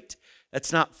fate.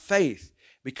 That's not faith.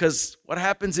 Because what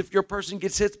happens if your person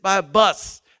gets hit by a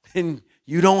bus and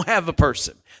you don't have a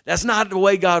person? That's not the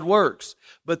way God works.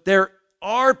 But there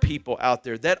are people out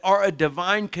there that are a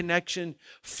divine connection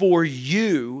for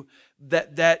you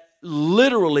that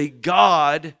literally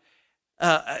God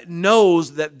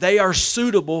knows that they are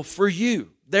suitable for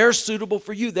you. They're suitable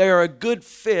for you. They are a good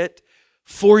fit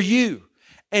for you.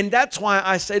 And that's why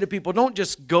I say to people, don't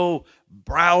just go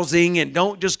browsing and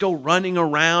don't just go running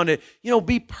around. And,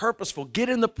 be purposeful. Get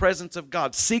in the presence of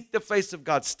God. Seek the face of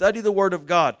God. Study the Word of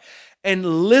God. And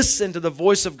listen to the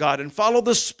voice of God and follow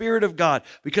the Spirit of God,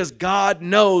 because God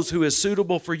knows who is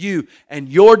suitable for you, and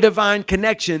your divine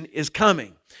connection is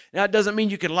coming. Now, it doesn't mean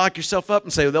you can lock yourself up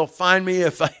and say, well, they'll find me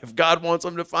if God wants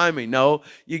them to find me. No,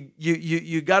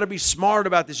 you got to be smart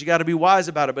about this. You got to be wise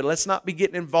about it. But let's not be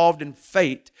getting involved in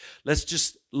fate. Let's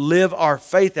just live our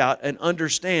faith out and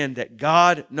understand that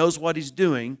God knows what He's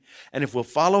doing. And if we'll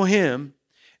follow Him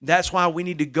That's why we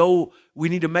need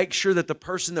to make sure that the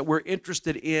person that we're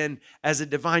interested in as a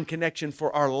divine connection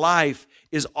for our life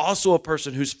is also a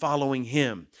person who's following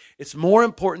Him. It's more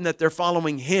important that they're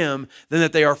following Him than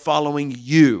that they are following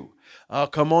you. Oh,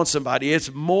 come on, somebody.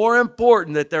 It's more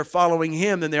important that they're following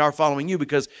Him than they are following you,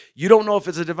 because you don't know if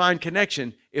it's a divine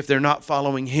connection if they're not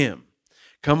following Him.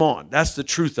 Come on. That's the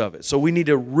truth of it. So we need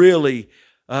to really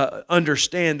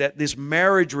understand that this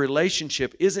marriage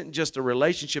relationship isn't just a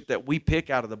relationship that we pick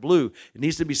out of the blue. It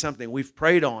needs to be something we've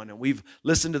prayed on and we've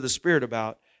listened to the Spirit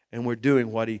about, and we're doing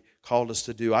what He called us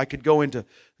to do. I could go into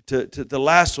the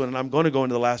last one, and I'm going to go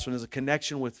into the last one, is a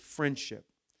connection with friendship.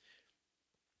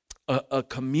 A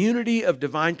community of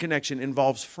divine connection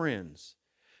involves friends.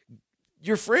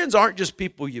 Your friends aren't just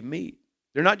people you meet.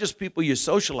 They're not just people you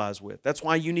socialize with. That's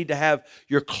why you need to have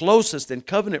your closest and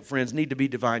covenant friends need to be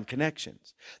divine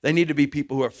connections. They need to be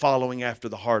people who are following after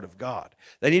the heart of God.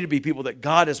 They need to be people that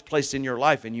God has placed in your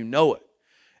life and you know it.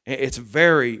 It's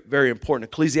very, very important.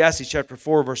 Ecclesiastes chapter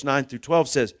 4, verse 9 through 12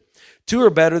 says, 2 are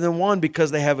better than one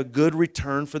because they have a good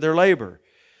return for their labor.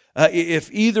 If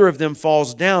either of them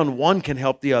falls down, one can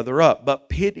help the other up. But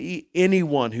pity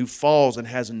anyone who falls and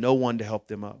has no one to help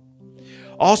them up.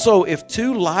 Also, if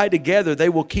 2 lie together, they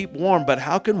will keep warm, but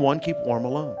how can one keep warm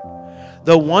alone?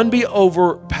 Though one be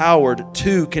overpowered,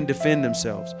 2 can defend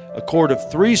themselves. A cord of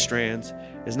 3 strands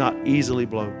is not easily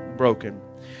broken.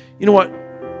 You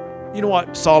know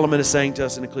what Solomon is saying to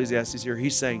us in Ecclesiastes here?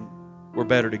 He's saying we're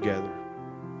better together.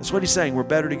 That's what he's saying. We're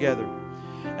better together.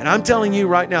 And I'm telling you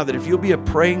right now that if you'll be a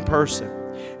praying person,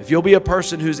 if you'll be a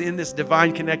person who's in this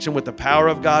divine connection with the power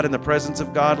of God and the presence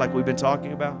of God like we've been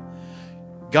talking about,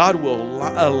 God will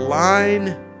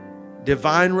align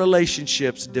divine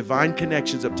relationships, divine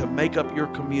connections up to make up your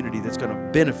community that's going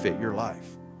to benefit your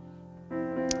life.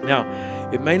 Now,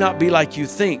 it may not be like you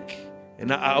think.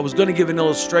 And I was going to give an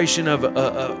illustration of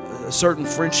a certain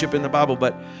friendship in the Bible,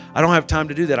 but I don't have time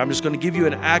to do that. I'm just going to give you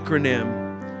an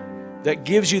acronym that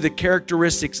gives you the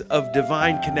characteristics of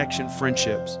divine connection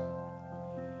friendships.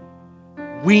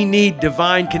 We need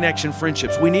divine connection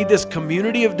friendships. We need this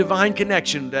community of divine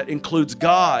connection that includes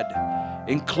God,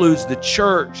 includes the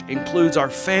church, includes our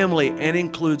family, and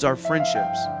includes our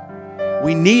friendships.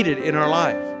 We need it in our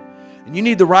life. And you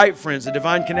need the right friends, the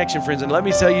divine connection friends. And let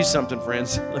me tell you something,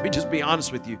 friends. Let me just be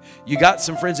honest with you. You got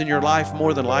some friends in your life,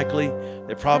 more than likely,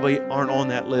 that probably aren't on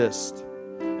that list.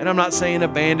 And I'm not saying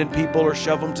abandon people or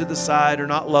shove them to the side or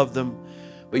not love them.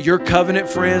 But your covenant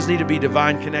friends need to be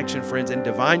divine connection friends. And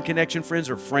divine connection friends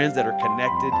are friends that are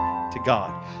connected to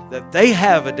God. That they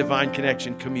have a divine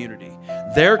connection community.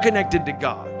 They're connected to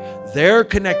God. They're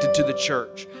connected to the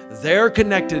church. They're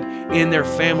connected in their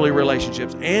family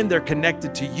relationships. And they're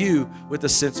connected to you with a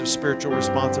sense of spiritual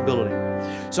responsibility.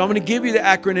 So I'm going to give you the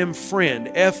acronym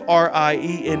FRIEND,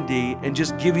 F-R-I-E-N-D, and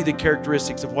just give you the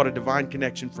characteristics of what a divine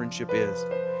connection friendship is.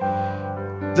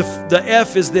 The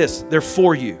F is this: they're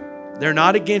for you. They're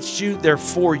not against you, they're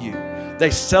for you.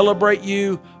 They celebrate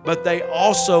you, but they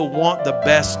also want the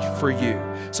best for you.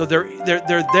 So they're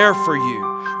there for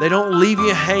you. They don't leave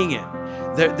you hanging.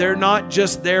 They're not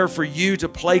just there for you to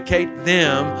placate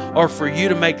them or for you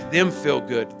to make them feel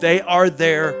good. They are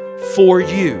there for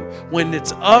you. When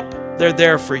it's up, they're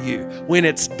there for you. When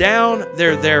it's down,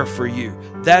 they're there for you.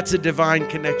 That's a divine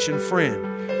connection friend.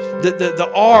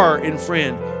 The R in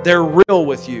friend, they're real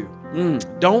with you.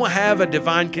 Don't have a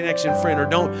divine connection friend, or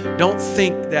don't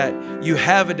think that you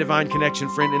have a divine connection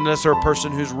friend unless they're a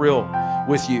person who's real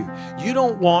with you. You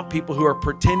don't want people who are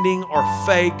pretending or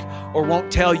fake or won't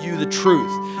tell you the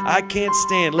truth. I can't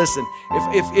stand, listen,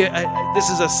 if this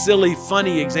is a silly,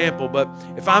 funny example, but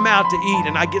if I'm out to eat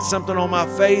and I get something on my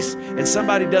face and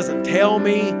somebody doesn't tell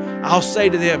me, I'll say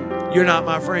to them, you're not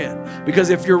my friend. Because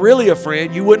if you're really a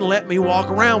friend, you wouldn't let me walk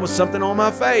around with something on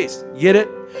my face. Get it?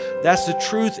 That's the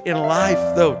truth in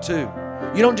life, though, too.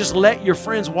 You don't just let your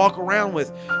friends walk around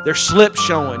with their slips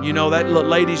showing. You know, that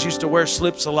ladies used to wear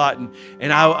slips a lot.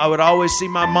 And I would always see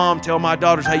my mom tell my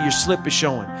daughters, hey, your slip is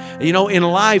showing. And, you know, in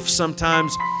life,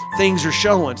 sometimes things are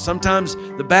showing. Sometimes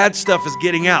the bad stuff is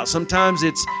getting out. Sometimes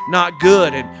it's not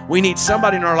good. And we need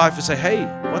somebody in our life to say, hey,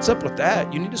 what's up with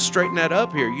that? You need to straighten that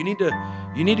up here. You need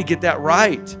to get that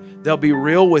right. They'll be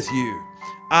real with you.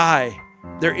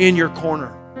 They're in your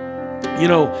corner. You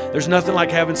know, there's nothing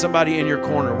like having somebody in your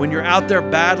corner. When you're out there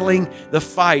battling the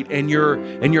fight and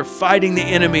you're fighting the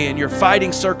enemy and you're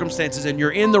fighting circumstances and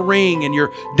you're in the ring and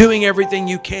you're doing everything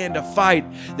you can to fight,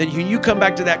 then when you come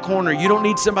back to that corner, you don't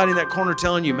need somebody in that corner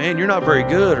telling you, man, you're not very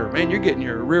good, or man, you're getting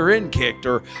your rear end kicked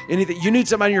or anything. You need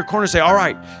somebody in your corner to say, all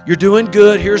right, you're doing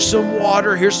good. Here's some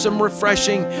water. Here's some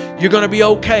refreshing. You're going to be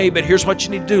okay, but here's what you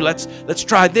need to do. Let's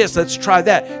try this. Let's try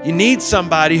that. You need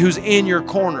somebody who's in your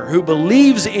corner, who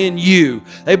believes in you.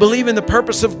 They believe in the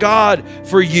purpose of God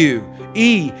for you.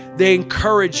 They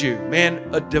encourage you.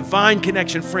 Man, a divine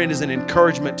connection friend is an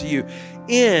encouragement to you.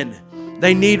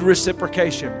 They need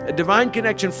reciprocation. A divine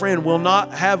connection friend will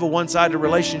not have a one-sided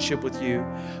relationship with you,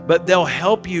 but they'll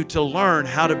help you to learn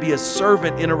how to be a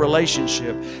servant in a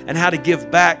relationship and how to give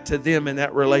back to them in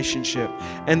that relationship.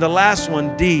 And the last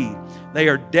one, D, they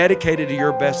are dedicated to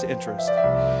your best interest.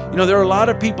 You know, there are a lot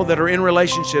of people that are in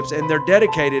relationships and they're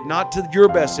dedicated not to your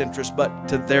best interest, but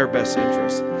to their best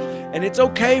interest. And it's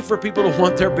okay for people to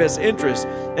want their best interest,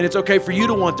 and it's okay for you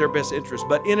to want their best interest.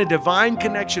 But in a divine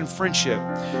connection friendship,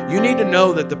 you need to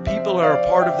know that the people that are a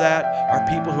part of that are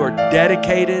people who are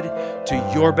dedicated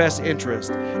to your best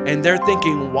interest. And they're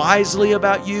thinking wisely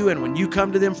about you. And when you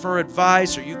come to them for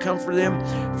advice, or you come for them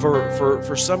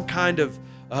for some kind of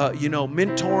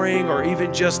mentoring or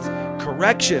even just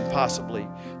correction possibly,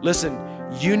 listen,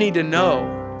 you need to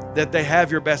know that they have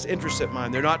your best interest at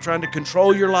mind. They're not trying to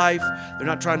control your life. They're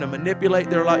not trying to manipulate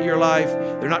your life.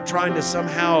 They're not trying to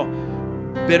somehow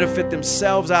benefit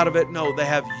themselves out of it. No, they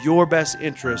have your best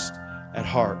interest at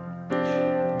heart.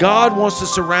 God wants to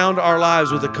surround our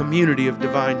lives with a community of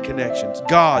divine connections.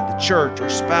 God, the church, our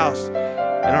spouse,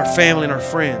 and our family and our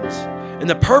friends. And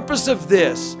the purpose of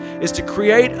this is to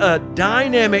create a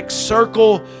dynamic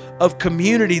circle of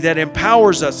community that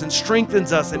empowers us and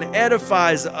strengthens us and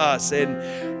edifies us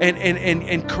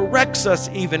and corrects us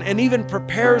and even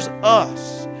prepares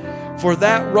us for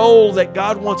that role that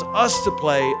God wants us to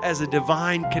play as a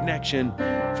divine connection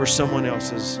for someone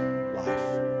else's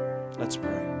life. Let's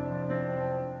pray.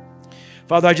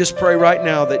 Father, I just pray right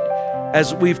now that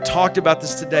as we've talked about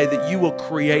this today, that you will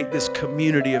create this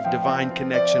community of divine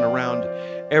connection around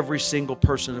every single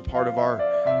person a part of our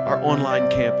online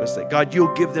campus. That God,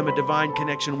 you'll give them a divine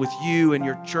connection with you and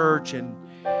your church and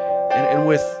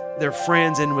with their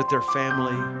friends and with their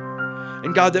family.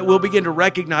 And God, that we'll begin to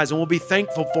recognize and we'll be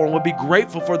thankful for and we'll be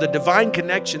grateful for the divine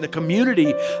connection, the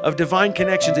community of divine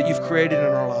connections that you've created in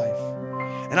our life.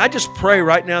 And I just pray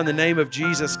right now in the name of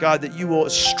Jesus, God, that you will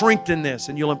strengthen this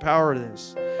and you'll empower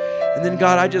this. And then,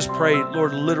 God, I just pray,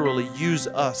 Lord, literally use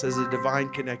us as a divine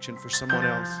connection for someone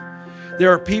else. There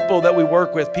are people that we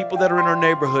work with, people that are in our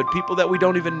neighborhood, people that we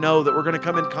don't even know that we're going to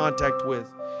come in contact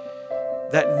with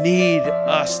that need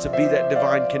us to be that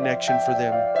divine connection for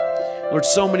them. Lord,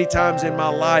 so many times in my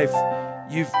life,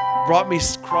 you've brought me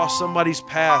across somebody's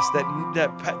path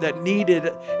that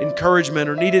needed encouragement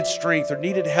or needed strength or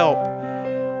needed help,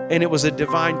 and it was a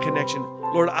divine connection.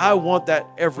 Lord, I want that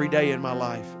every day in my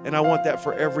life, and I want that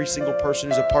for every single person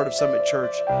who's a part of Summit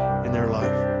Church in their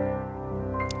life.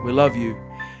 We love you,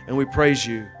 and we praise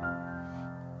you,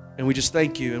 and we just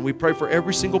thank you, and we pray for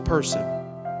every single person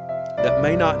that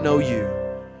may not know you.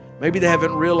 Maybe they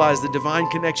haven't realized the divine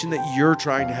connection that you're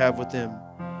trying to have with them.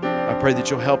 I pray that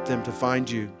you'll help them to find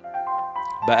you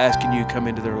by asking you to come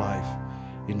into their life.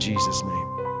 In Jesus'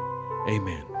 name,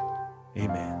 amen.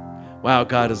 Amen. Wow,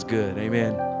 God is good.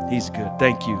 Amen. He's good.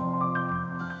 Thank you.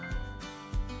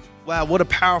 Wow, what a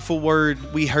powerful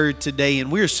word we heard today.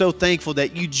 And we are so thankful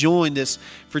that you joined us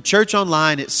for Church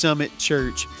Online at Summit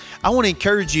Church. I want to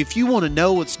encourage you, if you want to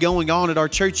know what's going on at our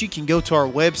church, you can go to our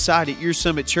website at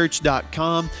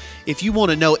yoursummitchurch.com. If you want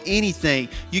to know anything,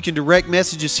 you can direct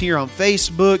message us here on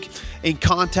Facebook and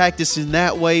contact us in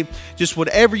that way. Just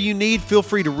whatever you need, feel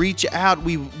free to reach out.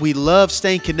 We love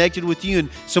staying connected with you. And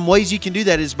some ways you can do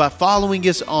that is by following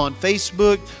us on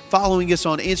Facebook, following us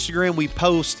on Instagram. We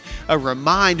post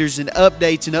reminders and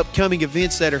updates and upcoming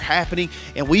events that are happening,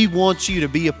 and we want you to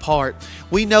be a part.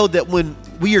 We know that when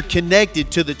we are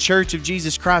connected to the Church of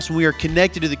Jesus Christ, when we are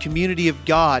connected to the community of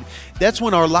God, that's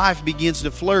when our life begins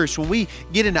to flourish. When we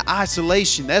get into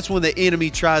isolation, that's when the enemy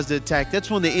tries to attack. That's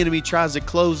when the enemy tries to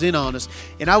close in on us.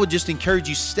 And I would just encourage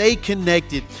you, stay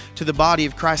connected to the body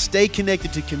of Christ. Stay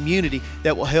connected to community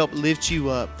that will help lift you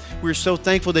up. We're so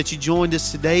thankful that you joined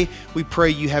us today. We pray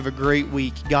you have a great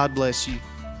week. God bless you.